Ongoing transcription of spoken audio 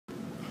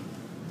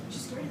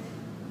scared of it.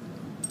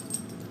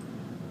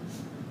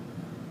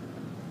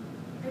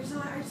 I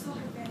just saw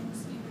her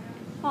fangs.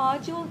 Aw,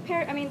 Jewel,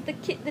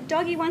 the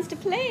doggy wants to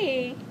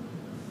play.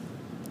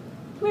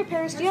 Come here,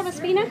 Paris. Do you have a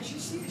Spina?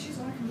 She's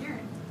want to come here.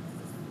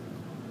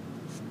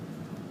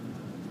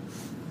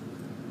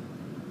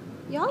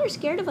 Y'all are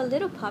scared of a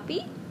little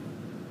puppy?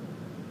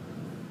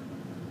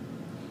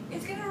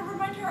 It's gonna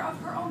remind her of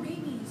her own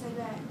babies, I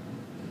bet.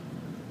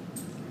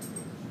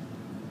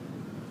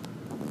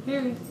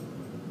 Paris,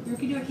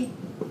 Yorkie.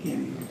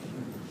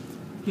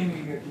 Give me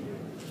Yorkie.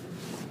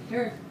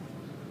 Paris.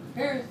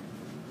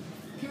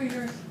 Come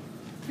here,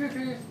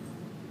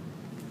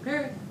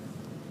 Paris.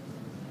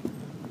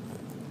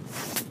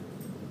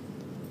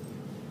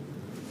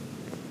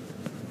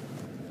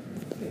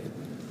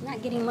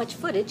 Not getting much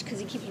footage because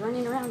he keeps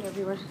running around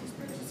everywhere.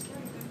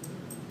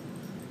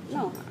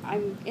 No,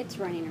 it's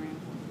running around.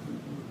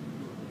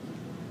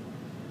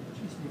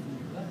 She's sniffing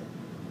your butt.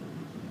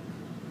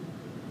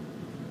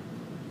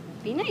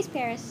 Be nice,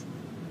 Paris.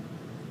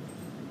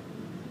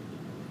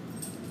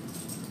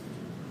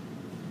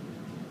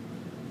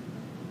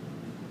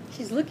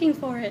 She's looking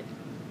for it.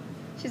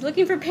 She's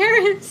looking for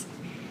Paris.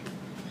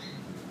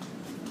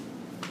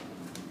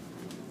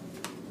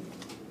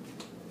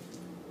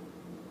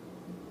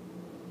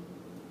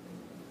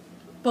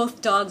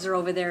 Both dogs are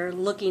over there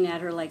looking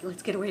at her like,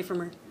 let's get away from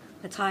her.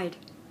 Let's hide.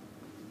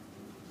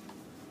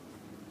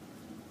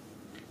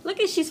 Look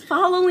at, she's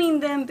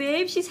following them,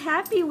 babe. She's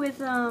happy with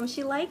them.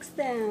 She likes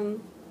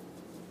them.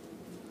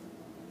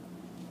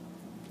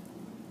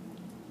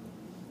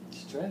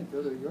 She's trying to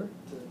go to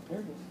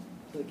Paris.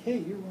 She's like, hey,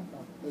 you're one.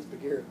 Oh, that's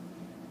Bagheera.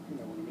 You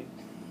know what I mean.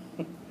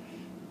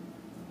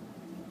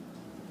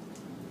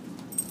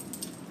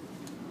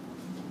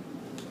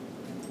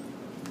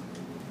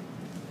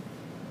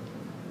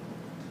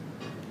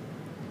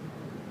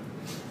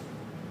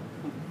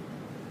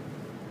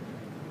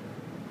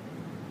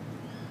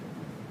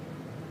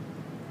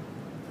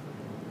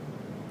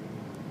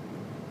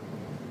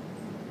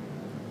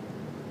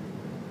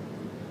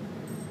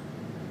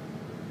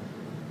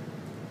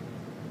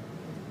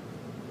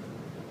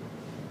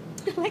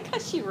 I like how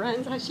she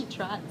runs, how she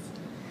trots.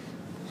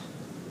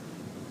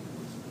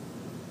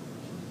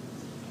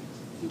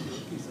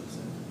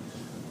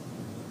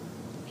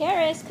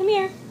 Paris, come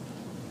here.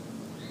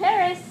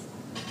 Paris.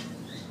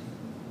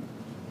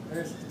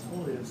 Paris is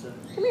totally upset.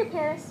 Come here,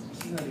 Paris.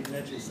 She's not even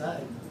at your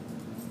side.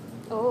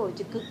 Oh,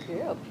 you're a good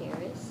girl,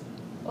 Paris.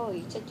 Oh,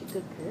 you're such a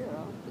good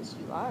girl. Yes,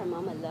 you are.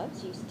 Mama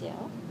loves you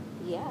still.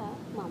 Yeah,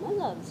 Mama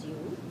loves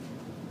you.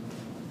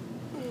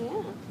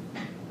 Yeah.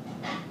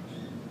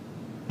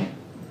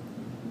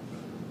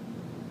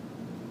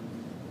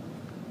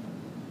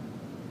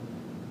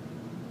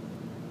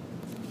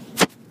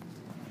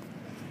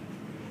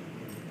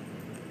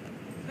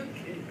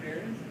 Okay,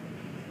 Paris.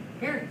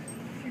 Paris,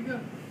 here you go.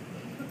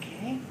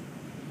 Okay.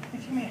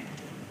 Come here.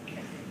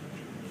 Okay.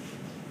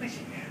 Come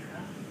here,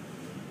 huh?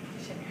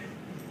 Come here.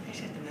 There's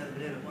just another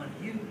little one.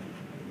 You.